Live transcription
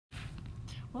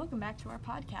Welcome back to our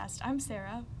podcast. I'm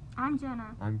Sarah. I'm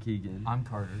Jenna. I'm Keegan. I'm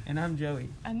Carter. And I'm Joey.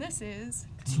 And this is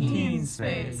Teen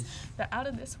Space, the Out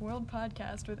of This World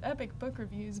podcast with epic book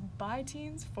reviews by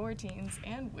teens, for teens,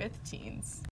 and with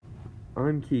teens.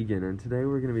 I'm Keegan, and today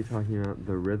we're going to be talking about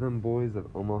The Rhythm Boys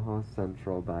of Omaha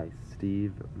Central by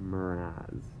Steve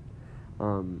Mraz.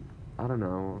 I don't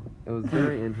know. It was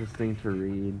very interesting to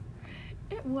read.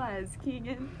 It was,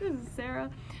 Keegan. This is Sarah.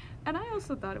 And I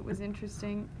also thought it was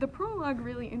interesting. The prologue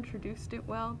really introduced it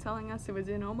well, telling us it was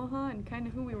in Omaha and kind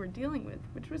of who we were dealing with,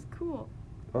 which was cool.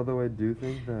 Although I do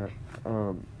think that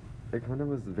it kind of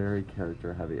was very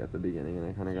character heavy at the beginning, and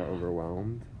I kind of got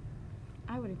overwhelmed.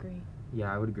 I would agree.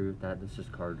 Yeah, I would agree with that. This is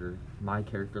Carter. My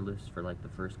character list for like the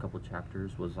first couple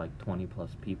chapters was like 20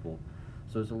 plus people.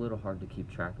 So it was a little hard to keep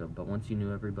track of, but once you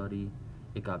knew everybody,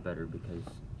 it got better because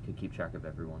you could keep track of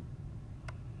everyone.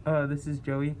 This is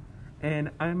Joey, and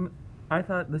I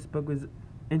thought this book was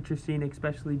interesting,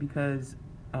 especially because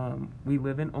we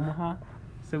live in Omaha,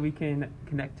 so we can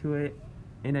connect to it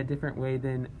in a different way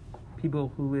than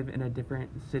people who live in a different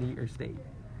city or state.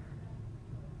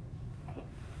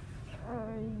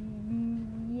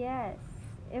 Yes,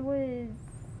 it was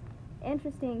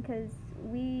interesting because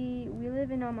we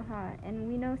live in Omaha and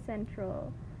we know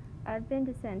Central. I've been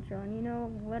to Central, and you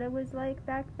know what it was like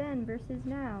back then versus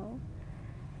now.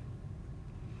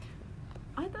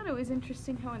 I thought it was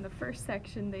interesting how in the first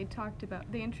section they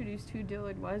introduced who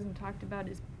Dillard was and talked about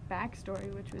his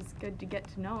backstory, which was good to get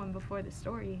to know him before the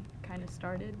story kind of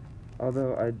started.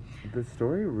 Although the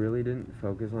story really didn't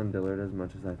focus on Dillard as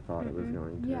much as I thought it was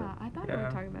going to. Yeah, I thought it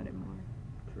would talk about it more.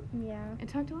 True. Yeah. It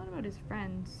talked a lot about his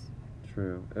friends.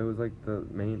 True. It was like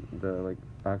the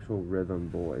actual Rhythm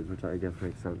Boys, which I guess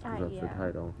makes sense because that's yeah. the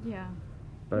title. Yeah.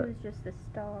 But He was just the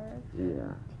star of the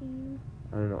yeah. team.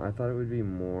 I don't know. I thought it would be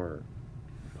more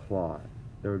plot.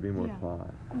 There would be more Yeah.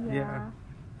 plot. Yeah.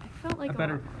 I felt like a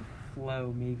better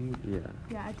flow, maybe. Yeah,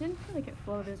 Yeah, I didn't feel like it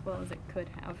flowed as well as it could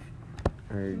have.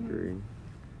 I agree.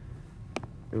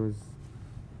 It was.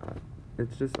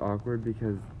 It's just awkward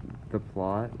because the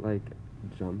plot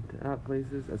jumped at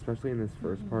places, especially in this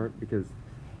first part, because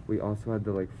we also had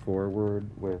the foreword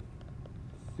with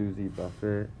Susie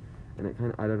Buffett, and it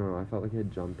kind of, I don't know, I felt like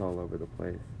it jumped all over the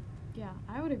place. Yeah,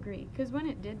 I would agree. Because when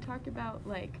it did talk about,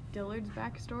 Dillard's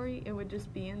backstory, it would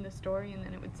just be in the story, and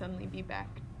then it would suddenly be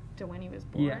back to when he was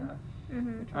born. Yeah.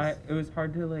 Mhm. It was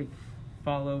hard to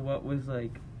follow what was a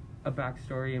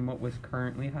backstory and what was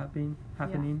currently happening.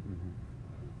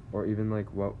 Or even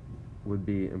what would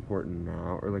be important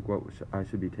now, or what I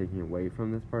should be taking away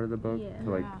from this part of the book Yeah.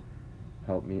 to Yeah.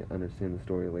 help me understand the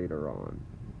story later on.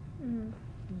 Mhm.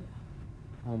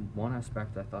 One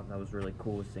aspect I thought that was really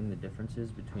cool was seeing the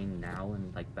differences between now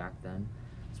and back then.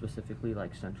 Specifically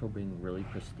Central being really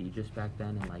prestigious back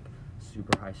then and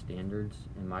super high standards.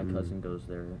 And my cousin goes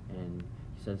there and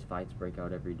he says fights break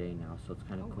out every day now, so it's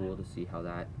kind of cool to see how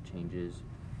that changes.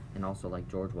 And also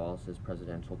George Wallace's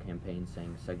presidential campaign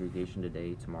saying segregation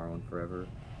today, tomorrow, and forever.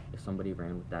 If somebody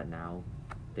ran with that now,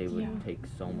 they would take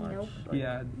so much. Nope.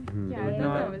 Yeah. Yeah, I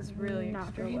thought that was really not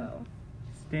extreme. well.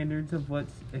 Standards of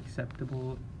what's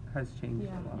acceptable has changed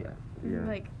Yeah. a lot.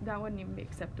 Yeah. That wouldn't even be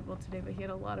acceptable today, but he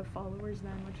had a lot of followers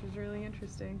then, which was really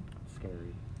interesting.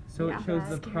 Scary. So Yeah. it shows That's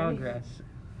the scary. progress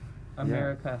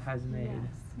America has made.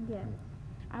 Yes. Yes.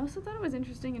 I also thought it was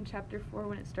interesting in chapter 4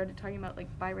 when it started talking about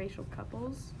biracial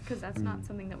couples, because that's not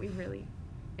something that we've really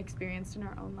experienced in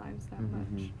our own lives that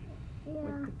much Yeah.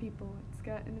 with the people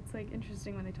and it's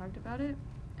interesting when they talked about it,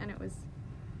 and it was,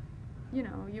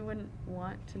 you wouldn't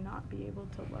want to not be able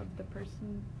to love the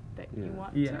person that you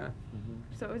want Yeah. to.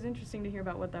 So it was interesting to hear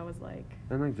about what that was like.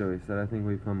 And like Joey said, I think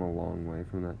we've come a long way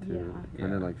from that too. Yeah.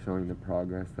 Kind of Yeah. showing the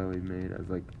progress that we've made as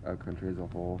a country as a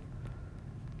whole.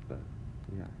 But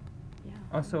yeah. Yeah.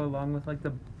 Also, along with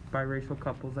the biracial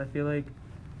couples, I feel like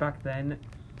back then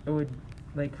it would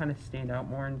kind of stand out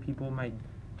more, and people might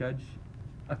judge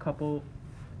a couple.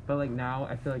 But now,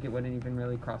 I feel like it wouldn't even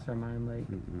really cross our mind.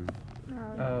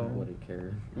 Oh, I wouldn't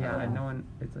care. yeah, no one.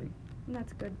 It's And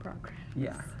that's good progress.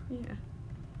 yeah. Yeah.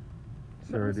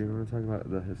 Sarah, do you want to talk about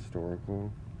the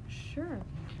historical? Sure.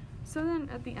 So then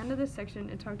at the end of this section,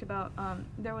 it talked about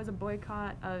there was a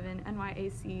boycott of an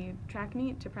NYAC track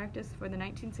meet to practice for the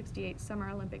 1968 Summer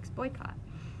Olympics boycott.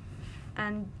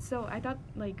 And so I thought,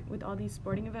 with all these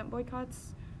sporting event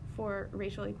boycotts for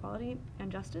racial equality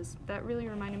and justice, that really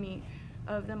reminded me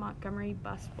of the Montgomery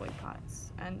bus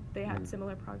boycotts. And they had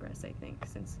similar progress, I think,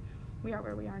 since we are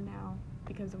where we are now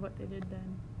because of what they did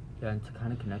then. Yeah, and to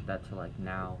kind of connect that to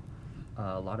now,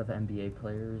 a lot of NBA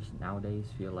players nowadays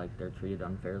feel like they're treated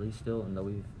unfairly still, and though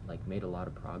we've made a lot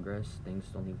of progress, things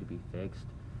still need to be fixed.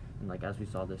 And like as we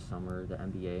saw this summer, the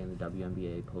NBA and the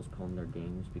WNBA postponed their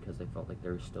games because they felt like they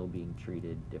were still being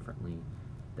treated differently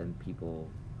than people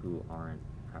who aren't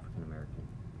African American.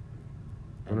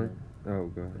 Oh,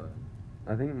 go ahead.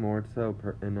 I think more so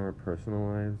in our personal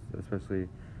lives, especially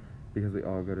because we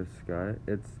all go to SCUT,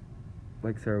 it's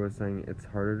like Sarah was saying, it's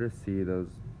harder to see those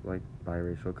like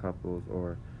biracial couples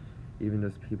or even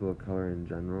just people of color in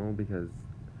general, because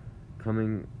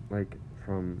coming like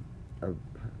from a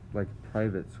like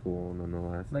private school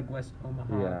nonetheless, Like West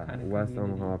Omaha yeah, kind of West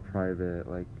community. Omaha private,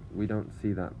 like we don't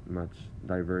see that much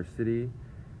diversity.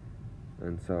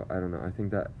 And so, I don't know, I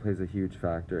think that plays a huge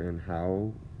factor in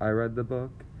how I read the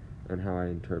book and how I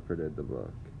interpreted the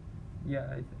book.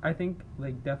 Yeah, I think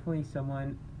like definitely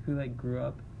someone who like grew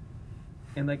up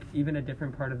in like even a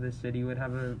different part of the city would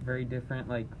have a very different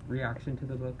like reaction to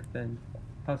the book than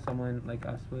how someone like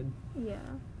us would. Yeah.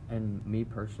 And me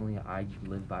personally, I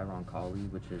live by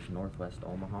Roncalli, which is northwest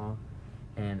Omaha,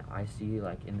 and I see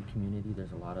like in the community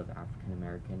there's a lot of African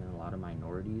American and a lot of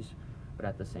minorities, but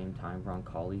at the same time,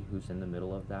 Roncalli, who's in the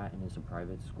middle of that and is a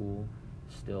private school,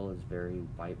 still is very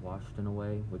whitewashed in a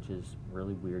way, which is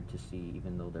really weird to see,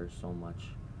 even though there's so much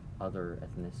other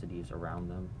ethnicities around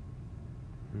them.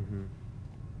 Mm-hmm.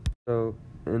 So,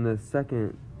 in the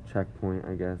second checkpoint,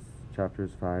 I guess,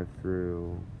 chapters 5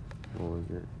 through, what was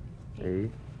it?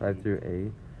 8? 5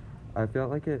 through 8. I felt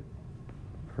like it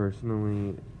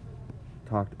personally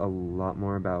talked a lot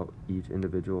more about each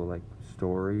individual, like,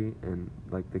 story and,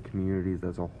 like, the communities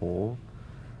as a whole.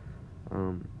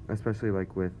 Especially,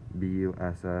 like, with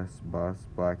BUSS, BUS,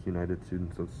 Black United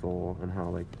Students of Seoul, and how,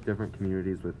 like, different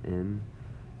communities within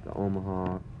the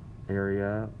Omaha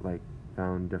area, like,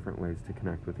 found different ways to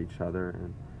connect with each other,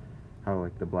 and how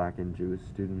like the Black and Jewish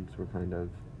students were kind of,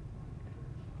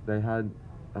 they had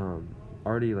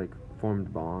already like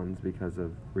formed bonds because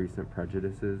of recent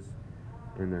prejudices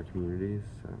in their communities.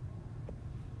 So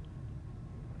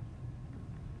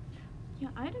Yeah,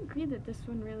 I'd agree that this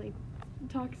one really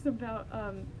talks about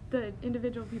the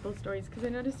individual people's stories, because I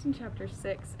noticed in chapter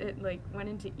 6 it like went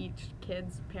into each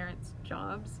kid's parents'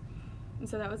 jobs, and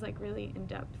so that was like really in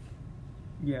depth.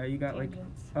 Yeah, you got like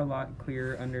Tangents. a lot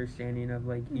clearer understanding of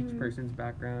like each Mhm. person's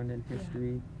background and Yeah.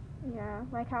 history. Yeah,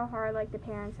 like how hard like the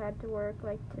parents had to work,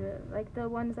 like to like the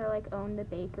ones that like owned the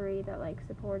bakery that like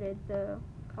supported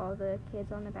all the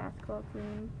kids on the basketball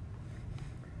team.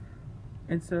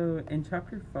 And so in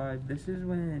chapter 5, this is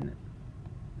when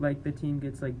like the team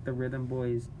gets like the Rhythm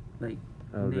Boys like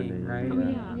the name, name, right? Oh Yeah.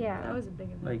 yeah, Yeah. that was a big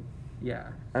event. Like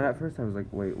yeah. and at first I was like,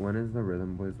 wait, when is the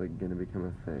Rhythm Boys like gonna become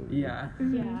a thing? Yeah.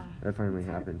 Yeah. That finally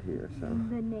happened here. So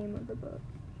The name of the book.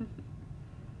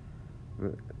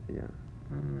 but, yeah.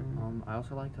 I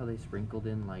also liked how they sprinkled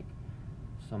in like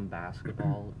some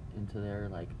basketball into their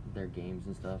like their games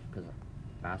and stuff, because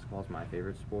basketball's my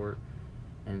favorite sport,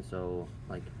 and so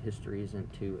like history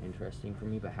isn't too interesting for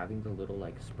me, but having the little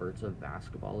like spurts of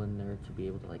basketball in there to be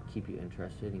able to like keep you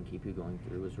interested and keep you going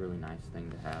through was a really nice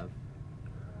thing to have.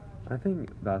 I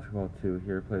think basketball too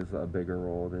here plays a bigger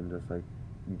role than just like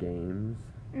games,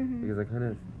 Mhm. because I kind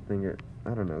of think it,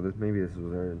 I don't know, maybe this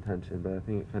was their intention, but I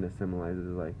think it kind of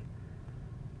symbolizes like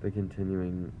the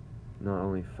continuing not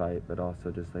only fight but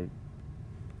also just like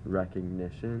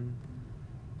recognition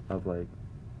of like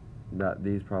that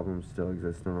these problems still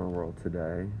exist in our world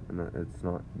today, and that it's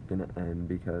not gonna end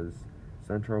because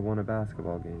Central won a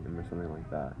basketball game or something like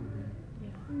that.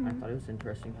 Yeah. I thought it was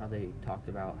interesting how they talked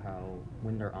about how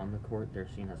when they're on the court they're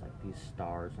seen as like these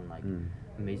stars and like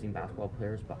amazing basketball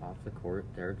players, but off the court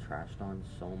they're trashed on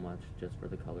so much just for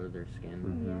the color of their skin,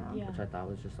 Mhm. Yeah. which I thought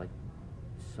was just like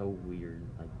so weird.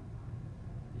 Like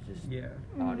it's just Yeah.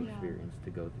 odd Yeah. experience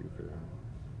to go through for them.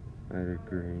 I'd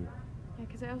agree. Yeah,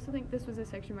 because I also think this was a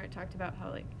section where it talked about how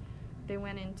like they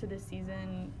went into the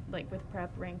season like with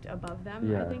prep ranked above them.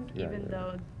 I Yeah, think yeah, even yeah.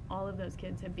 though all of those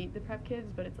kids had beat the prep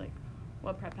kids, but it's like,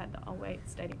 well, prep had the all-white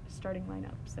starting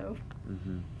lineup, so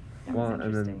Mm-hmm. that Well, was and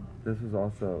interesting. then this was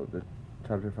also the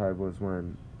chapter 5 was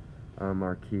when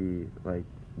Marquis like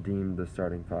deemed the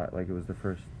starting 5, like it was the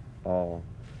first all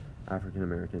African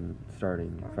American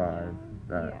starting 5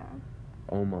 that Yeah.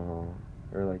 Omaha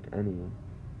or like any.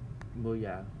 Well,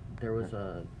 yeah, there was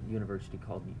a university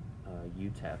called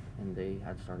UTEP, and they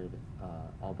had started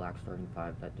all black starting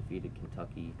 5 that defeated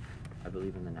Kentucky, I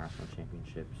believe, in the national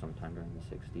championship sometime during the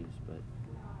 60s, but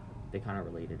they kind of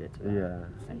related it to that Yeah.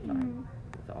 at the same time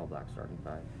with the all black starting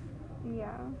 5.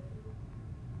 Yeah.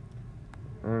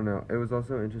 I don't know. It was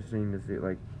also interesting to see,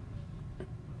 like,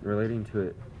 relating to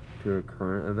it to a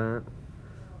current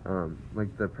event,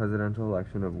 like the presidential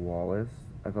election of Wallace.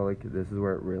 I felt like this is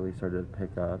where it really started to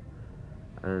pick up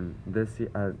And this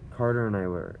year, Carter and I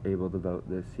were able to vote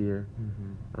this year.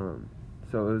 Mm-hmm.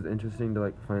 So it was interesting to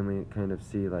like finally kind of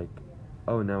see like,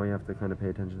 oh, now we have to kind of pay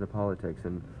attention to politics,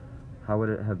 and how would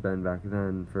it have been back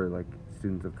then for like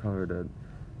students of color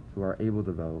who are able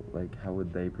to vote? Like, how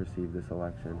would they perceive this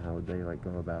election? How would they like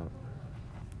go about,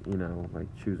 like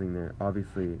choosing their,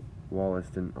 obviously Wallace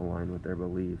didn't align with their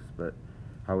beliefs, but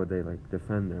how would they like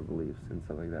defend their beliefs and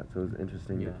stuff like that? So it was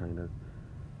interesting to kind of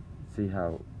see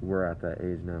how we're at that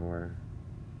age now where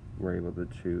we're able to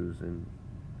choose and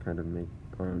kind of make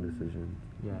our own decisions.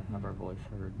 Yeah, have our voice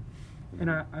heard. And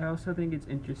I also think it's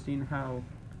interesting how,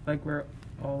 like, we're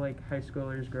all, like, high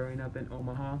schoolers growing up in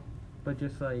Omaha, but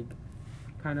just, like,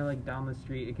 kind of, like, down the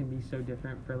street, it can be so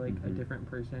different for, like, a different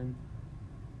person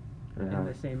in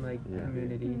the same, like,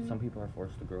 community. Some people are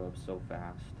forced to grow up so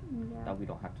fast Yeah. that we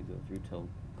don't have to go through till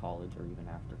college or even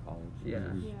after college. Yeah.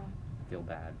 We just Yeah. feel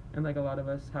bad. And, like, a lot of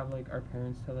us have, like, our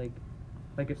parents to, like,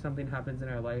 if something happens in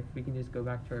our life, we can just go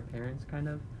back to our parents, kind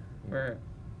of, where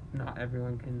not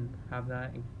everyone can have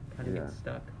that and kind of get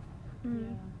stuck.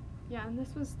 Mm. Yeah, and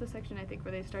this was the section I think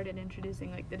where they started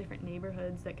introducing like the different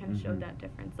neighborhoods that kind of showed that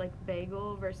difference. Like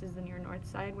Bagel versus the near north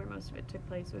side where most of it took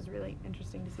place was really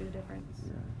interesting to see the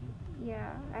difference.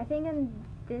 Yeah, I think in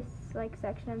this like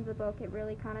section of the book it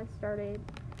really kind of started.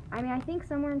 I mean, I think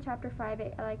somewhere in chapter 5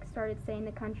 it like started saying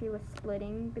the country was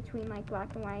splitting between like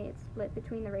black and white. It split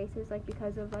between the races like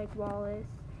because of like Wallace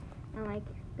and like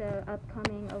the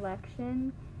upcoming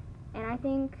election. And I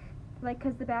think like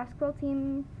cuz the basketball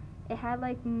team, it had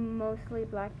like mostly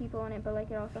black people in it, but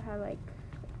like it also had like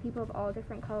people of all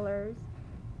different colors,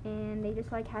 and they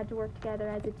just like had to work together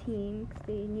as a team because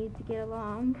they needed to get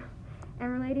along.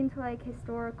 And relating to like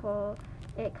historical,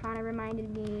 it kind of reminded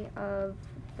me of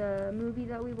the movie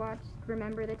that we watched,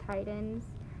 Remember the Titans,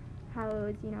 how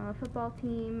it was, a football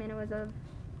team and it was of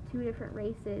two different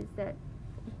races that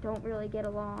don't really get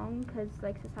along because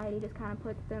like society just kind of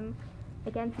puts them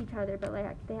against each other, but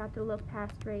like they have to look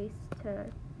past race to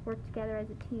work together as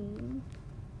a team.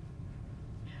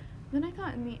 Then I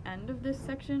thought in the end of this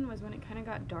section was when it kind of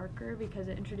got darker because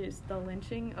it introduced the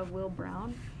lynching of Will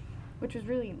Brown, which was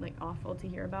really like awful to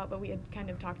hear about, but we had kind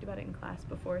of talked about it in class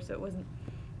before, so it wasn't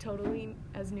totally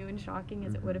as new and shocking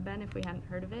as it would have been if we hadn't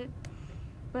heard of it.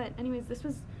 But anyways, this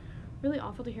was really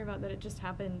awful to hear about, that it just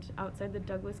happened outside the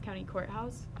Douglas County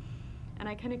Courthouse. And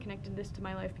I kind of connected this to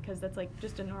my life because that's like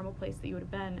just a normal place that you would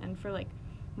have been. And for like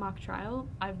mock trial,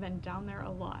 I've been down there a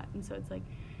lot. And so it's like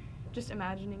just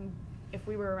imagining if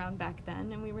we were around back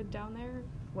then and we were down there,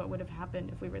 what would have happened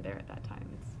if we were there at that time.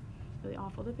 It's really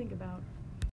awful to think about.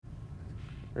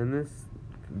 And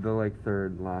the like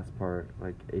third last part,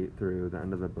 like 8 through the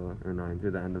end of the book, or 9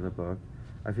 through the end of the book,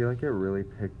 I feel like it really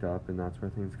picked up, and that's where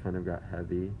things kind of got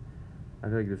heavy. I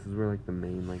feel like this is where like the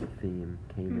main like theme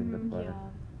came into play.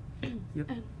 Yeah. Yep.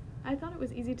 And I thought it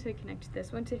was easy to connect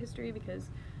this one to history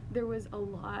because there was a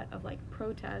lot of like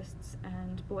protests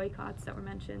and boycotts that were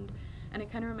mentioned, and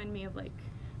it kind of reminded me of like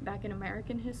back in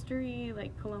American history,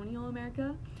 like colonial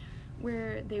America,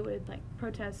 where they would like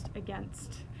protest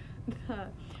against the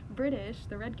British,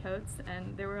 the redcoats,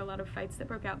 and there were a lot of fights that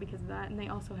broke out because of that, and they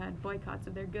also had boycotts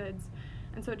of their goods.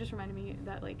 And so it just reminded me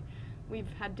that like we've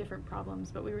had different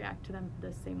problems, but we react to them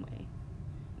the same way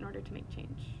in order to make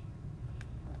change.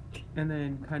 And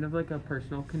then kind of like a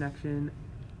personal connection,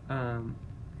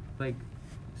 like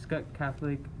Skutt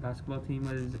Catholic basketball team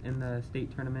was in the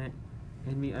state tournament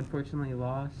and we unfortunately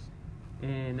lost,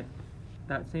 and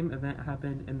that same event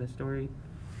happened in the story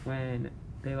when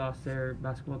they lost their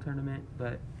basketball tournament,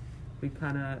 but we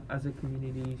kind of as a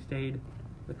community stayed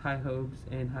with high hopes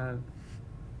and have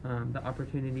the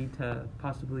opportunity to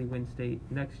possibly win state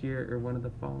next year or one of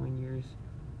the following years.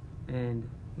 And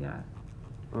yeah.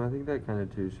 Well, I think that kind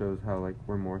of too shows how like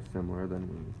we're more similar than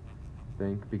we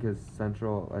think, because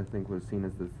Central I think was seen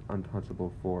as this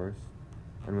untouchable force,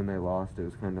 and when they lost it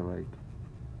was kind of like,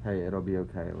 hey, it'll be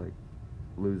okay, like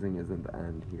losing isn't the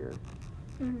end here.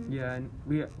 Mm-hmm. Yeah, and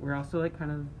we're also like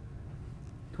kind of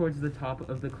towards the top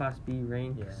of the Class B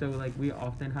rank, so like we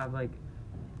often have like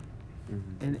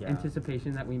an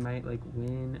anticipation that we might like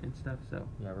win and stuff, so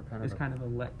yeah, we're kind it's of kind of a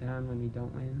letdown when we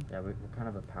don't win. Yeah, we're kind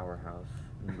of a powerhouse.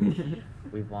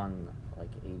 We've won like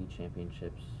 80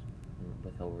 championships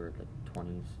with over like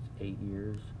 28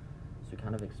 years, so we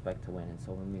kind of expect to win, and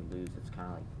so when we lose it's kind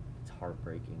of like it's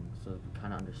heartbreaking. So we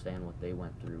kind of understand what they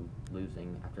went through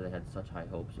losing after they had such high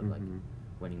hopes of like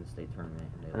winning the state tournament,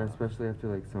 and they And lost. especially after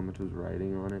like so much was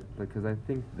riding on it, like because I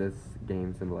think this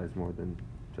game symbolized more than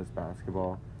just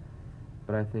basketball,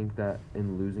 but I think that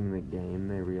in losing the game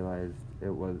they realized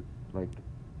it was like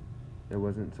it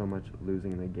wasn't so much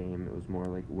losing the game, it was more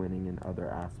like winning in other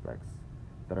aspects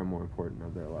that are more important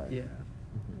of their life. Yeah.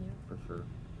 For sure.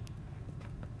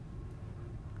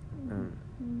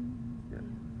 Yeah.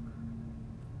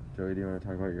 Joey, do you want to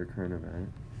talk about your current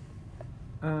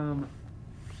event?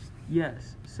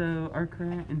 Yes. So our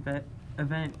current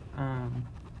event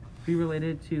be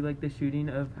related to like the shooting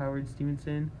of Howard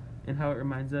Stevenson and how it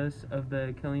reminds us of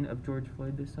the killing of George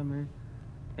Floyd this summer.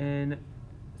 And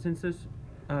since this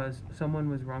someone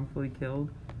was wrongfully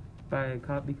killed by a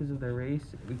cop because of their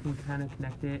race, we can kind of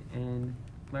connect it and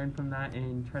learn from that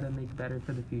and try to make better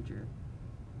for the future.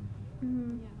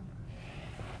 Mm-hmm.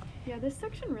 Yeah, this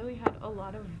section really had a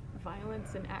lot of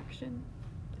violence and action.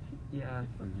 Yeah.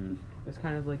 Mm-hmm. It's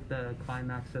kind of like the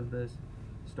climax of this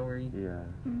story. Yeah.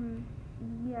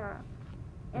 Yeah.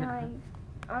 And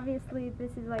like, obviously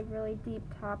this is like really deep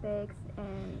topics,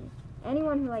 and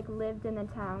anyone who like lived in the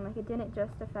town, like it didn't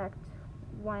just affect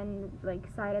one like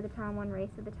side of the town, one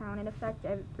race of the town. It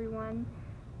affected everyone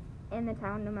in the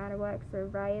town, no matter what. 'Cause there were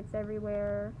riots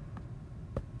everywhere.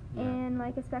 Yeah. And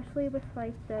like especially with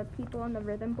like the people in the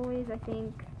Rhythm Boys, I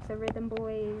think the Rhythm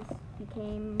Boys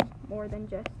became more than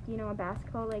just, you know, a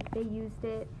basketball. Like they used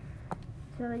it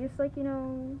to just like, you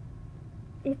know,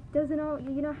 it doesn't all,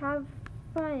 you know, have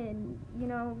fun, you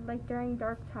know, like during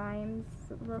dark times,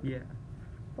 look Yeah.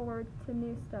 forward to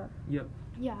new stuff. Yep.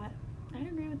 Yeah, I'd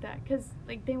agree with that, because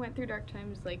like they went through dark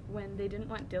times, like when they didn't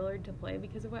want Dillard to play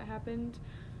because of what happened,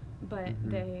 but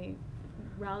they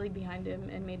rallied behind him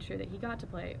and made sure that he got to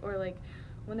play. Or like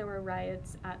when there were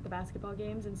riots at the basketball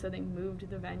games, and so they moved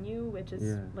the venue, which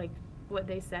is like what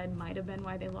they said might have been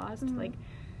why they lost. Like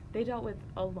they dealt with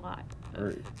a lot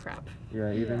of crap.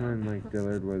 Yeah, even when like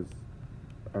Dillard was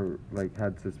like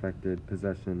had suspected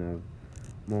possession of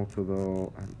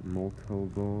multiple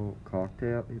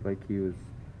cocktail, like he was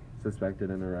suspected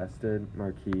and arrested.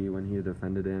 Marquis, when he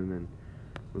defended him and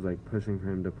was like pushing for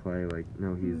him to play, like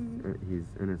no, he's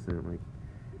innocent. Like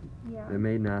Yeah. it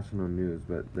made national news,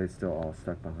 but they still all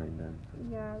stuck behind him.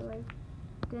 Yeah, like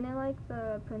didn't like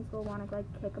the principal want to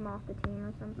like kick him off the team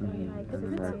or something? Mhm. Like The And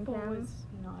then suspend principal him? was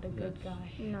not a good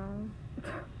guy. No.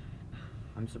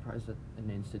 I'm surprised that an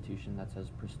institution that's as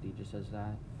prestigious as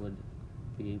that would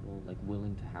be able, like,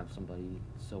 willing to have somebody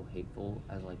so hateful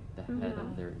as, like, the head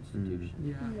of their institution.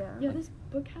 Yeah. Yeah, this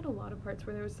book had a lot of parts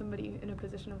where there was somebody in a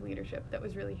position of leadership that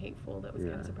was really hateful, that was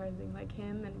kind of surprising, like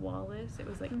him and Wallace. It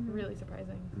was like really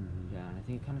surprising. Yeah, and I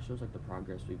think it kind of shows, like, the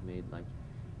progress we've made. Like,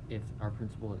 if our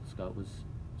principal at Scott was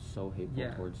so hateful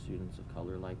towards students of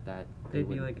color like that, They'd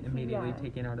be like immediately Yeah.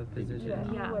 taken out of position. Yeah,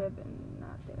 he Yeah. would have been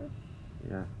not there.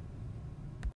 Yeah.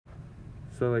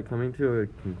 So like coming to a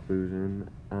conclusion,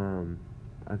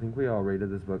 I think we all rated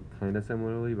this book kind of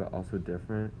similarly, but also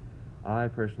different. I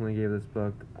personally gave this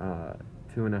book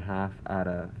 2.5 out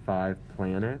of 5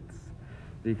 planets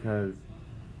because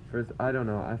first, I don't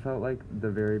know, I felt like the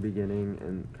very beginning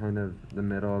and kind of the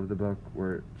middle of the book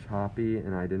were choppy,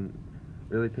 and I didn't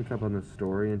really pick up on the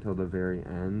story until the very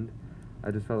end.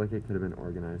 I just felt like it could have been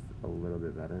organized a little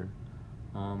bit better.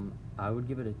 I would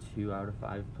give it a 2 out of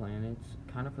 5 planets,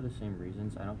 kind of for the same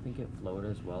reasons. I don't think it flowed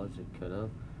as well as it could have,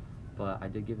 but I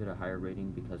did give it a higher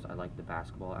rating because I liked the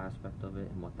basketball aspect of it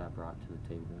and what that brought to the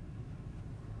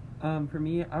table. For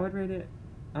me, I would rate it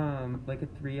like a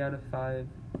 3 out of 5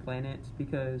 planets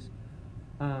because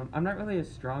I'm not really a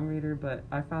strong reader, but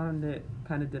I found it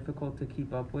kind of difficult to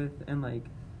keep up with and like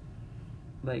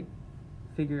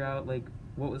figure out like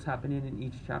what was happening in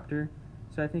each chapter.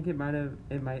 So I think it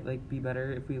might like be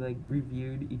better if we like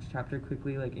reviewed each chapter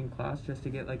quickly like in class just to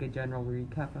get like a general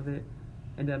recap of it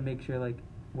and to make sure like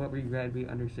what we read we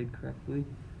understood correctly.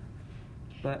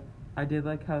 But I did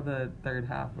like how the third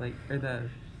half or the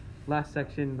last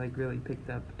section like really picked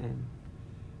up and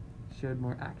showed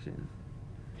more action.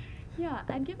 Yeah,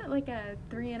 I'd give it like a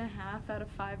 3.5 out of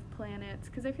 5 planets,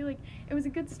 because I feel like it was a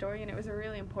good story and it was a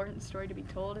really important story to be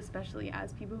told, especially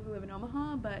as people who live in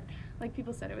Omaha, but like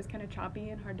people said, it was kind of choppy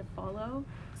and hard to follow.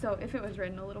 So if it was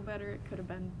written a little better, it could have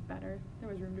been better. There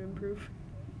was room to improve.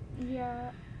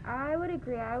 Yeah, I would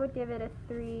agree. I would give it a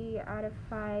 3 out of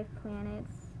 5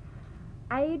 planets.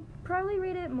 I'd probably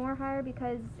rate it more higher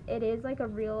because it is like a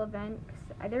real event.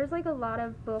 There's like a lot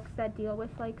of books that deal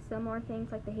with like similar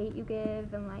things, like The Hate U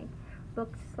Give, and like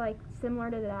books like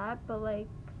similar to that, but like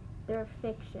they're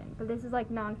fiction. But this is like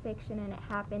nonfiction, and it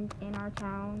happened in our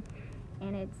town,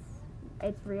 and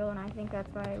it's real, and I think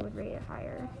that's why I would rate it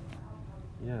higher.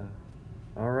 Yeah.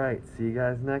 All right. See you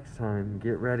guys next time.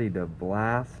 Get ready to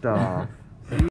blast off.